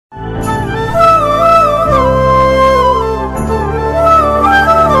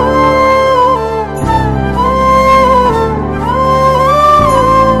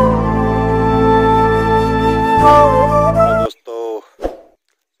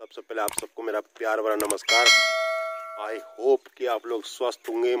सबसे पहले आप सबको मेरा प्यार भरा नमस्कार। आई होप कि आप लोग स्वस्थ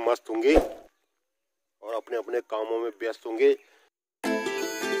होंगे, मस्त होंगे और अपने अपने कामों में व्यस्त होंगे।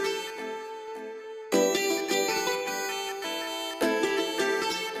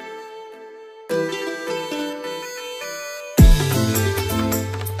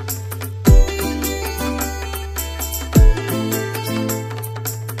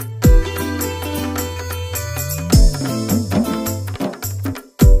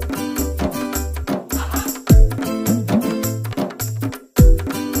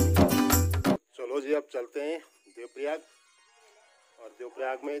 अब चलते हैं देवप्रयाग और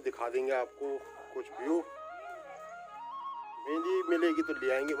देवप्रयाग में दिखा देंगे आपको कुछ व्यू। मेहंदी मिलेगी तो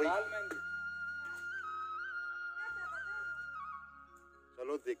ले आएंगे भाई।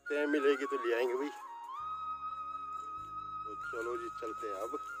 चलो देखते हैं, मिलेगी तो ले आएंगे भाई। तो चलो जी चलते हैं।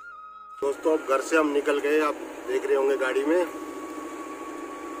 अब दोस्तों अब घर से हम निकल गए, आप देख रहे होंगे गाड़ी में।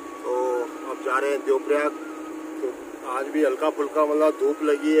 तो अब जा रहे हैं देवप्रयाग। तो आज भी हल्का फुल्का मतलब धूप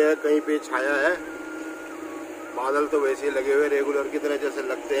लगी है, कहीं पे छाया है। बादल तो वैसे ही लगे हुए रेगुलर की तरह जैसे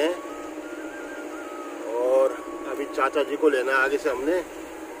लगते हैं। और अभी चाचा जी को लेना है आगे से हमने,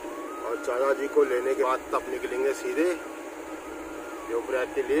 और चाचा जी को लेने के बाद तब निकलेंगे सीधे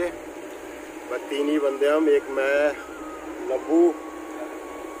देवप्रयाग के लिए। बस 3 ही बंदे हम, एक मैं, लब्बू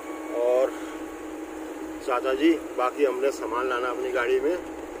और चाचा जी। बाकी हमने सामान लाना अपनी गाड़ी में,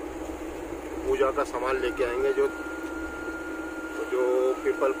 पूजा का सामान लेके आएंगे। जो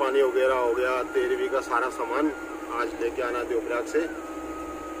पीपल पानी वगैरह हो गया, तेरवी का सारा सामान आज लेके आना देवप्रयाग से।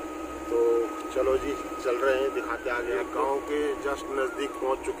 तो चलो जी चल रहे हैं, दिखाते आगे। गांव के जस्ट नज़दीक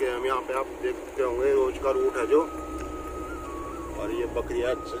पहुंच चुके हैं हम। यहाँ पे आप देखते होंगे रोज का रूट है जो। और ये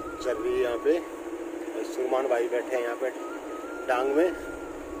बकरियां चल रही है यहाँ पे। सुरमान भाई बैठे हैं यहाँ पे टांग में।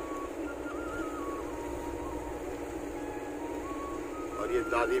 और ये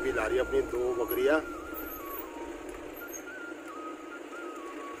दादी भी ला रही है अपनी 2 बकरियां।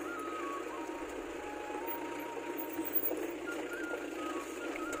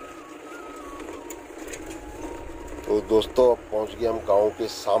 तो दोस्तों अब पहुंच गए हम गांव के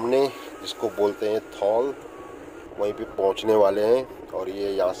सामने, जिसको बोलते हैं थौल। वहीं पे पहुंचने वाले हैं। और ये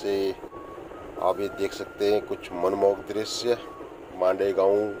यहाँ से आप ये देख सकते हैं कुछ मनमोहक दृश्य। मांडे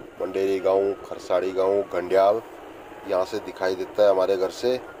गांव, मंडेरी गांव, खरसाड़ी गांव, घंडियाल यहाँ से दिखाई देता है हमारे घर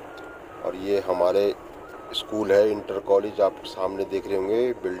से। और ये हमारे स्कूल है, इंटर कॉलेज, आप सामने देख रहे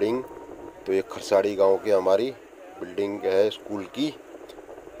होंगे बिल्डिंग। तो ये खरसाड़ी गाँव की हमारी बिल्डिंग है स्कूल की।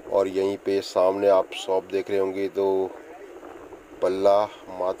 और यहीं पे सामने आप शॉप देख रहे होंगे, तो पल्ला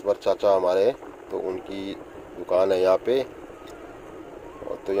मातवर चाचा हमारे, तो उनकी दुकान है यहाँ पे।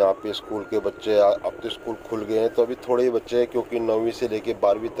 और तो यहाँ पे स्कूल के बच्चे, अब तो स्कूल खुल गए हैं, तो अभी थोड़े ही बच्चे हैं क्योंकि 9वीं से लेके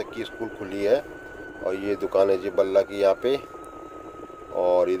 12वीं तक की स्कूल खुली है। और ये दुकान है जी बल्ला की यहाँ पे।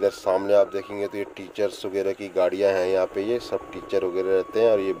 और इधर सामने आप देखेंगे तो ये टीचर्स वगैरह की गाड़ियाँ हैं यहाँ पे। ये सब टीचर वगैरह रहते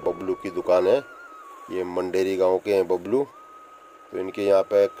हैं। और ये बबलू की दुकान है, ये मंडेरी गाँव के हैं बबलू। तो इनके यहाँ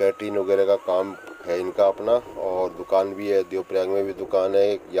पे कैटरिंग वगैरह का काम है इनका अपना। और दुकान भी है, देवप्रयाग में भी दुकान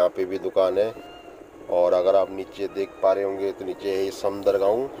है, यहाँ पे भी दुकान है। और अगर आप नीचे देख पा रहे होंगे तो नीचे है समदर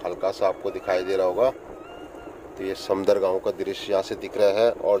गाँव, हल्का सा आपको दिखाई दे रहा होगा। तो ये समदर गाँव का दृश्य यहाँ से दिख रहा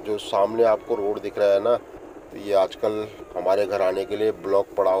है। और जो सामने आपको रोड दिख रहा है ना, तो ये आजकल हमारे घर आने के लिए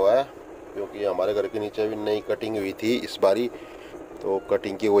ब्लॉक पड़ा हुआ है, क्योंकि हमारे घर के नीचे भी नई कटिंग हुई थी इस बारी। तो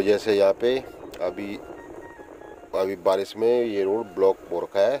कटिंग की वजह से यहाँ पे अभी बारिश में ये रोड ब्लॉक हो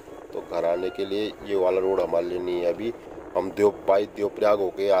रखा है। तो घर आने के लिए ये वाला रोड हमारे लिए नहीं है। अभी हम देवप्रयाग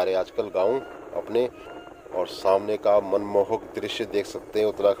होके आ रहे हैं आजकल गांव अपने। और सामने का मनमोहक दृश्य देख सकते हैं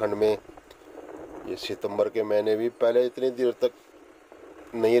उत्तराखंड में। ये सितंबर के महीने भी पहले इतनी देर तक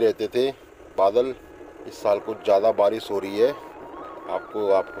नहीं रहते थे बादल। इस साल कुछ ज़्यादा बारिश हो रही है।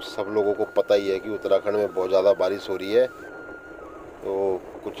 आपको सब लोगों को पता ही है कि उत्तराखंड में बहुत ज़्यादा बारिश हो रही है। तो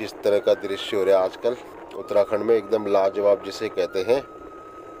कुछ इस तरह का दृश्य हो रहा है आजकल उत्तराखंड में, एकदम लाजवाब जिसे कहते हैं।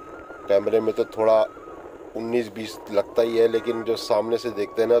 कैमरे में तो थोड़ा 19-20 लगता ही है, लेकिन जो सामने से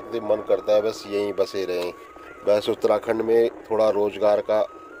देखते हैं ना तो मन करता है बस यहीं बसे रहें। वैसे उत्तराखंड में थोड़ा रोज़गार का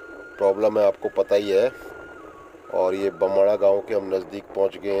प्रॉब्लम है, आपको पता ही है। और ये बमाड़ा गांव के हम नज़दीक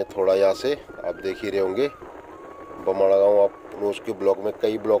पहुंच गए हैं थोड़ा यहाँ से, आप देख ही रहे होंगे। बमाड़ा गांव आप रोज़ के ब्लॉग में,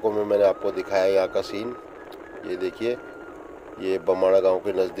 कई ब्लॉगों में मैंने आपको दिखाया है यहाँ का सीन। ये देखिए, ये बमाड़ा गांव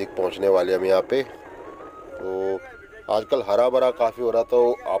के नज़दीक पहुँचने वाले हम यहाँ पे। तो आजकल हरा भरा काफ़ी हो रहा,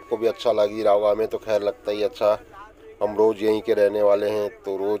 तो आपको भी अच्छा लग ही रहा होगा। हमें तो खैर लगता ही अच्छा। हम रोज़ यहीं के रहने वाले हैं,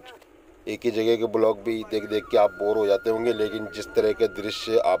 तो रोज़ एक ही जगह के ब्लॉग भी देख देख के आप बोर हो जाते होंगे। लेकिन जिस तरह के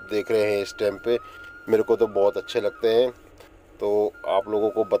दृश्य आप देख रहे हैं इस टाइम पे, मेरे को तो बहुत अच्छे लगते हैं। तो आप लोगों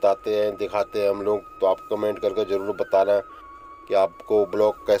को बताते हैं, दिखाते हैं हम लोग। तो आप कमेंट करके ज़रूर बताना कि आपको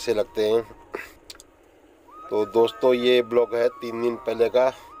ब्लॉग कैसे लगते हैं। तो दोस्तों ये ब्लॉग है 3 दिन पहले का,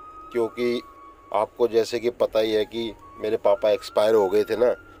 क्योंकि आपको जैसे कि पता ही है कि मेरे पापा एक्सपायर हो गए थे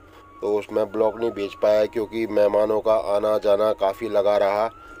ना, तो उसमें ब्लॉग नहीं भेज पाया क्योंकि मेहमानों का आना जाना काफ़ी लगा रहा,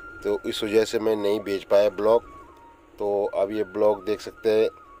 तो इस वजह से मैं नहीं भेज पाया ब्लॉग। तो अब ये ब्लॉग देख सकते हैं,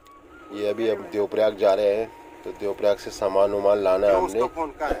 ये अभी हम देवप्रयाग जा रहे हैं। तो देवप्रयाग से सामान वामान लाना है हमने,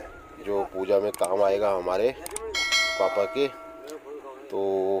 जो पूजा में काम आएगा हमारे पापा के। तो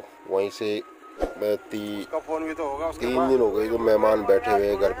वहीं से मैं 3 दिन हो गए तो मेहमान बैठे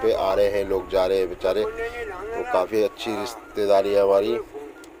हुए घर पे, आ रहे हैं लोग, जा रहे हैं बेचारे। तो काफ़ी अच्छी रिश्तेदारी है हमारी,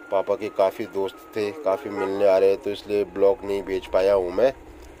 पापा के काफ़ी दोस्त थे, काफ़ी मिलने आ रहे हैं, तो इसलिए ब्लॉग नहीं भेज पाया हूँ मैं।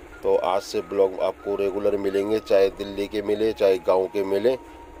 तो आज से ब्लॉग आपको रेगुलर मिलेंगे, चाहे दिल्ली के मिले चाहे गांव के मिले,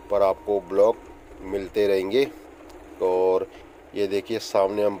 पर आपको ब्लॉग मिलते रहेंगे। और ये देखिए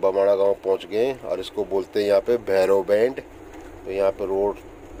सामने हम बमाणा गांव पहुंच गए हैं, और इसको बोलते हैं यहाँ पे भैरव बैंड। तो यहाँ पे रोड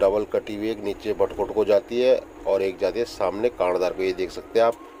डबल कटी हुई, एक नीचे भटकोट को जाती है और एक जाती है सामने कांडधार को, ये देख सकते हैं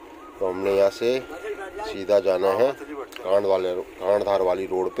आप। तो हमने यहाँ से सीधा जाना है कांडधार वाली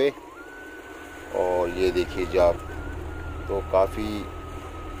रोड पे। और ये देखिए जी आप, तो काफ़ी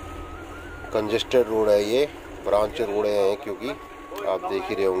कंजेस्टेड रोड है, ये ब्रांच रोड है, क्योंकि आप देख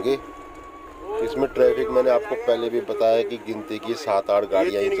ही रहे होंगे। इसमें ट्रैफिक मैंने आपको पहले भी बताया कि गिनती की 7-8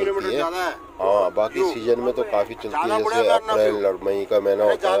 गाड़ियाँ ही चलती है। हाँ, बाकी सीजन में तो काफ़ी चलती है, जैसे अप्रैल और मई का महीना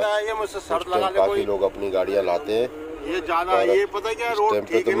होता है, उस टाइम काफ़ी लोग अपनी गाड़ियाँ लाते हैं। और इस टाइम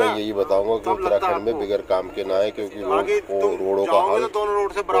पे तो मैं यही बताऊंगा कि उत्तराखंड में बिगैर काम के ना है, क्योंकि रोडों का हाल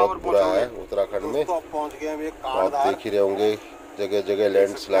बहुत बुरा है उत्तराखंड में। आप देख ही रहे होंगे जगह जगह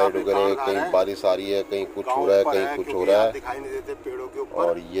लैंडस्लाइड वगैरह, कहीं बारिश आ रही है, कहीं कुछ हो रहा है, कहीं कुछ हो रहा है।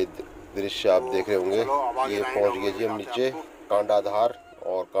 और ये दृश्य आप देख रहे होंगे। ये पहुंच गए जी हम नीचे कांडाधार,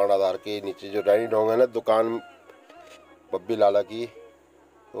 और कांडाधार के नीचे जो रानी ढोंग है ना दुकान बब्बी लाला की,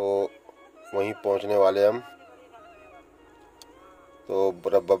 तो वहीं पहुंचने वाले हम। तो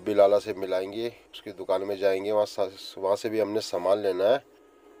बब्बी लाला से मिलाएंगे, उसकी दुकान में जाएंगे, वहाँ से भी हमने सामान लेना है।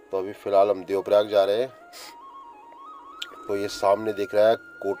 तो अभी फ़िलहाल हम देवप्रयाग जा रहे हैं। तो ये सामने दिख रहा है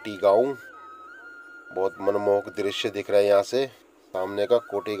कोटी गांव, बहुत मनमोहक दृश्य दिख रहा है यहाँ से सामने का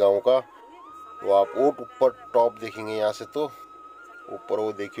कोटी गांव का। वो आप ऊपर टॉप देखेंगे यहाँ से, तो ऊपर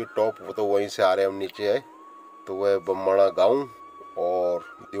वो देखिए टॉप, वो तो वहीं से आ रहे हैं हम नीचे है। तो वह बम्माणा गांव और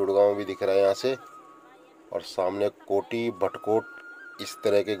दिउड़ गांव भी दिख रहा है यहाँ से, और सामने कोटी भटकोट इस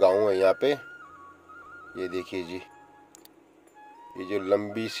तरह के गांव है यहाँ पे। ये देखिए जी, ये जो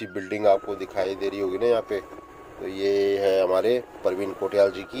लंबी सी बिल्डिंग आपको दिखाई दे रही होगी ना यहाँ पे, तो ये है हमारे प्रवीण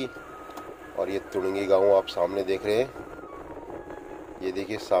कोटियाल जी की। और ये तुड़ंगी गांव आप सामने देख रहे हैं, ये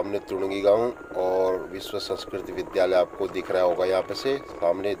देखिए सामने तुड़ंगी गांव और विश्व संस्कृत विद्यालय आपको दिख रहा होगा यहाँ पे से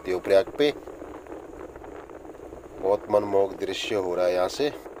सामने देवप्रयाग पे। बहुत मनमोहक दृश्य हो रहा है यहाँ से।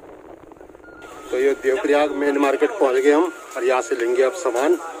 तो ये देवप्रयाग मेन मार्केट पहुँच गए हम, और यहाँ से लेंगे अब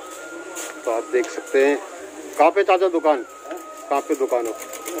सामान। तो आप देख सकते हैं, कहाँ पे चाचा दुकान, कहाँ पे दुकान हो,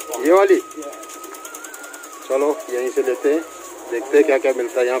 ये वाली? चलो यहीं से लेते हैं, देखते हैं क्या क्या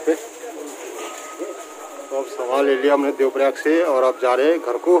मिलता है यहाँ पे। तो अब सामान ले लिया हमने देवप्रयाग से, और अब जा रहे हैं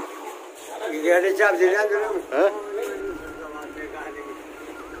घर को। ये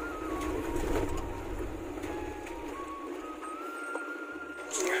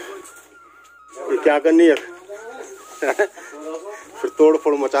क्या करनी है फिर तोड़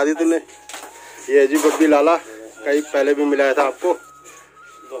फोड़ मचा दी तूने। ये जी बब्बी लाला, कहीं पहले भी मिलाया था आपको,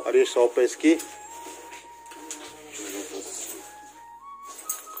 और ये शॉप है इसकी।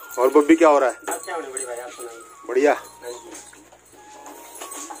 और बब्बी क्या हो रहा है? बढ़िया।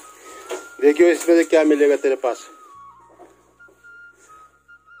 देखियो इसमें से क्या मिलेगा तेरे पास।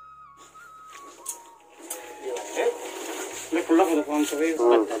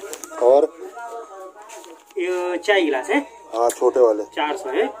 और ये चाय गिलास है, हाँ छोटे वाले 400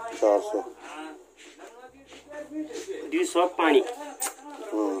 है, 400। 200 पानी,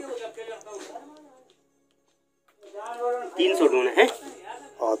 300 दोने है।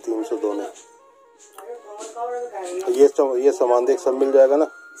 हाँ 300 दोने। ये सामान देख सब मिल जाएगा ना,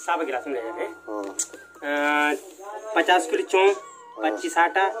 सब गिलास में ले जाते हैं। 50 किलो चौंक, 25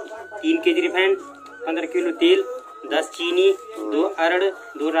 आटा, 3 केजी रिफाइंड, 15 किलो तेल, 10 चीनी, 2 अरड़,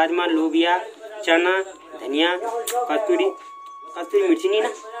 2 राजमा, लोबिया, चना, धनिया, कस्तूरी मिर्ची नहीं ना,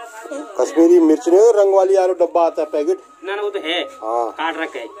 कश्मीरी मिर्च नहीं, रंग वाली आलू डब्बा आता है पैकेट। ना वो तो है, हाँ काट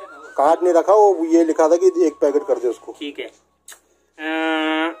रखा है, काट नहीं रखा, वो ये लिखा था कि 1 पैकेट कर दे उसको। ठीक है।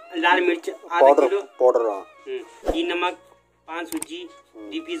 लाल मिर्च आधा किलो पाउडर, हाँ। 3 नमक, 5 सूजी,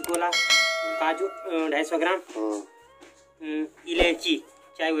 2 पीस गोला, काजू 250 ग्राम, इलायची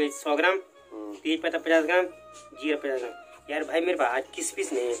चाहे वो 100 ग्राम, तेज पत्ता 50 ग्राम, जीरा 50 ग्राम। यार भाई मेरे पास आज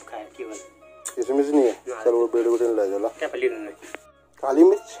किसमिस नहीं है खाया केवल। किसमिस नहीं है? चल वो बेड़ बेड़ ले चला। क्या पली उन्होंने? काली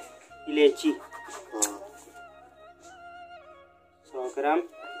मिर्च, इलायची 100 ग्राम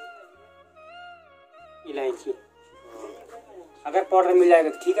इलायची। अगर पाउडर मिल जाएगा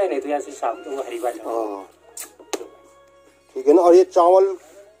तो ठीक है, नहीं तो यहाँ से साफ तो हरी बात। हाँ ठीक है ना। और ये चावल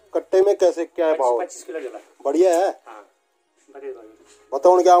कट्टे में कैसे क्या है भाव? 25 किलो लेगा। बढ़िया है। हाँ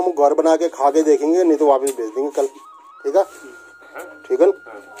बताओ क्या, हम घर बना के खा के देखेंगे, नहीं तो वापस भेज देंगे कल। ठीक है ठीक है।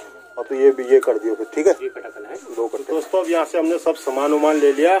 और तो ये भी ये कर दियो फिर। ठीक है 2 कट्टे। दोस्तों अब यहाँ से हमने सब सामान उमान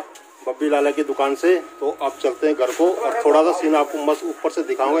ले लिया बब्बी लाला की दुकान से, तो अब चलते हैं घर को। और थोड़ा सा सीन आपको मस्त ऊपर से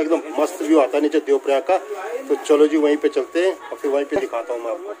दिखाऊंगा, एकदम मस्त व्यू आता है नीचे देवप्रयाग का। तो चलो जी वहीं पे चलते हैं और फिर वहीं पे दिखाता हूँ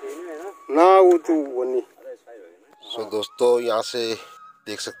मैं आपको ना। वो तो वो नहीं। सो दोस्तों यहाँ से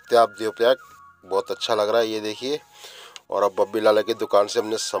देख सकते हैं आप देवप्रयाग, बहुत अच्छा लग रहा है ये देखिए। और अब बब्बी लाला की दुकान से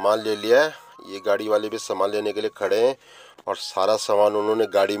हमने सामान ले लिया है। ये गाड़ी वाले भी सामान लेने के लिए खड़े हैं और सारा सामान उन्होंने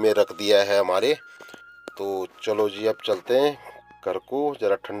गाड़ी में रख दिया है हमारे। तो चलो जी अब चलते हैं घर को,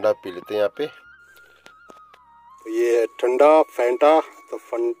 जरा ठंडा पी लेते हैं यहाँ पे। तो ये है ठंडा फैंटा, तो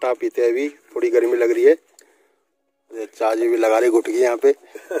फंटा पीते हैं अभी, थोड़ी गर्मी लग रही है। चाची भी लगा रही घुटकी यहाँ पे।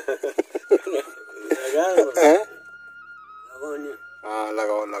 हाँ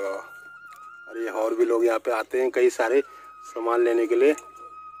लगाओ लगाओ। अरे और भी लोग यहाँ पे आते हैं कई सारे सामान लेने के लिए।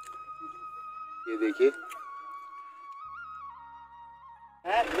 ये देखिए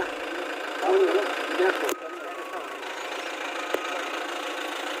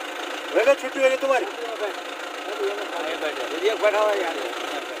छुट्टी हो गई तुम्हारी।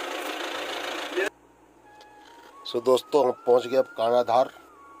 सो दोस्तों हम पहुंच गए अब कानाधार।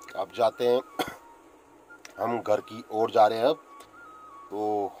 अब जाते हैं हम घर की ओर जा रहे हैं अब।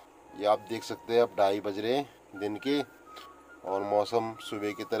 तो ये आप देख सकते हैं अब 2:30 बज रहे हैं दिन के और मौसम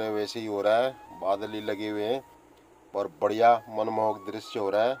सुबह की तरह वैसे ही हो रहा है, बादल ही लगे हुए हैं और बढ़िया मनमोहक दृश्य हो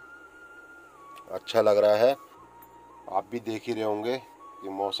रहा है, अच्छा लग रहा है। आप भी देख ही रहे होंगे कि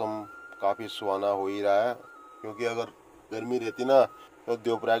मौसम काफ़ी सुहाना हो ही रहा है, क्योंकि अगर गर्मी रहती ना तो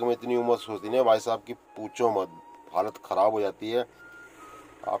देवप्रयाग में इतनी उमस होती ना भाई साहब की पूछो मत, हालत ख़राब हो जाती है।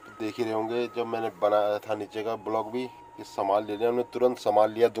 आप देख ही रहे होंगे जब मैंने बनाया था नीचे का ब्लॉग भी कि सामान ले लिया, हमने तुरंत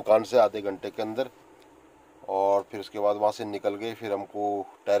सामान लिया दुकान से आधे घंटे के अंदर। और फिर उसके बाद वहाँ से निकल गए। फिर हमको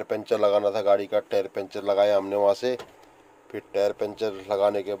टायर पंचर लगाना था गाड़ी का, टायर पंचर लगाया हमने वहाँ से। फिर टायर पंचर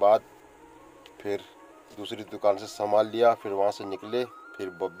लगाने के बाद फिर दूसरी दुकान से सामान लिया, फिर वहाँ से निकले, फिर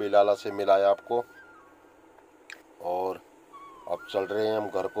बब्बी लाला से मिलाया आपको और अब चल रहे हैं हम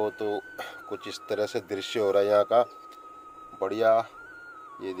घर को। तो कुछ इस तरह से दृश्य हो रहा है यहाँ का, बढ़िया।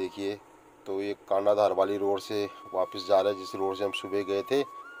 ये देखिए तो ये कानाधार वाली रोड से वापस जा रहे हैं, जिस रोड से हम सुबह गए थे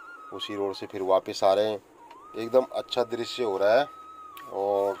उसी रोड से फिर वापस आ रहे हैं। एकदम अच्छा दृश्य हो रहा है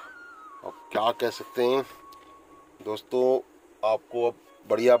और अब क्या कह सकते हैं दोस्तों, आपको अब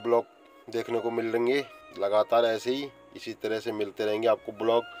बढ़िया ब्लॉग देखने को मिल रहेंगे लगातार, ऐसे ही इसी तरह से मिलते रहेंगे आपको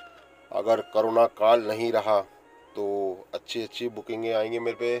ब्लॉग। अगर कोरोना काल नहीं रहा तो अच्छी अच्छी बुकिंगें आएंगी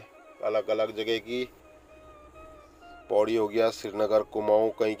मेरे पे, अलग अलग जगह की। पौड़ी हो गया, श्रीनगर, कुमाऊं,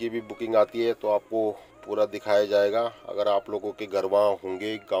 कहीं की भी बुकिंग आती है तो आपको पूरा दिखाया जाएगा। अगर आप लोगों के घर वहाँ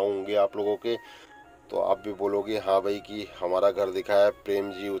होंगे, गांव होंगे आप लोगों के, तो आप भी बोलोगे हाँ भाई कि हमारा घर दिखाया है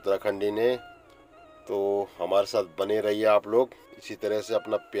प्रेम जी उत्तराखंडी ने। तो हमारे साथ बने रहिए आप लोग, इसी तरह से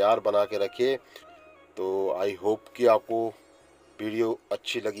अपना प्यार बना के रखिए। तो आई होप कि आपको वीडियो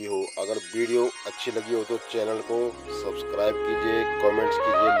अच्छी लगी हो। अगर वीडियो अच्छी लगी हो तो चैनल को सब्सक्राइब कीजिए, कमेंट्स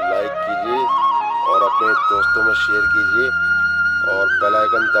कीजिए, लाइक कीजिए और अपने दोस्तों में शेयर कीजिए और बेल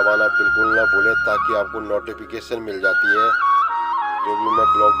आइकन दबाना बिल्कुल ना भूलें, ताकि आपको नोटिफिकेशन मिल जाती है जो भी मैं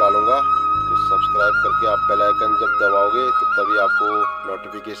ब्लॉग डालूँगा। तो सब्सक्राइब करके आप बेल आइकन जब दबाओगे तो तभी आपको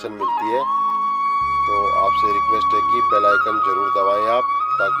नोटिफिकेशन मिलती है। तो आपसे रिक्वेस्ट है कि बेल आइकन ज़रूर दबाएं आप,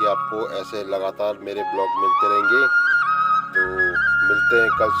 ताकि आपको ऐसे लगातार मेरे ब्लॉग मिलते रहेंगे। तो मिलते हैं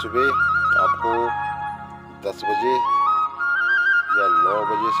कल सुबह आपको 10 बजे या 9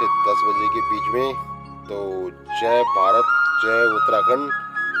 बजे से 10 बजे के बीच में। तो जय भारत, जय उत्तराखंड।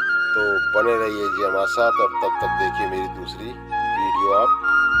 तो बने रहिए जी हमारे साथ और तब तक देखिए मेरी दूसरी वीडियो आप।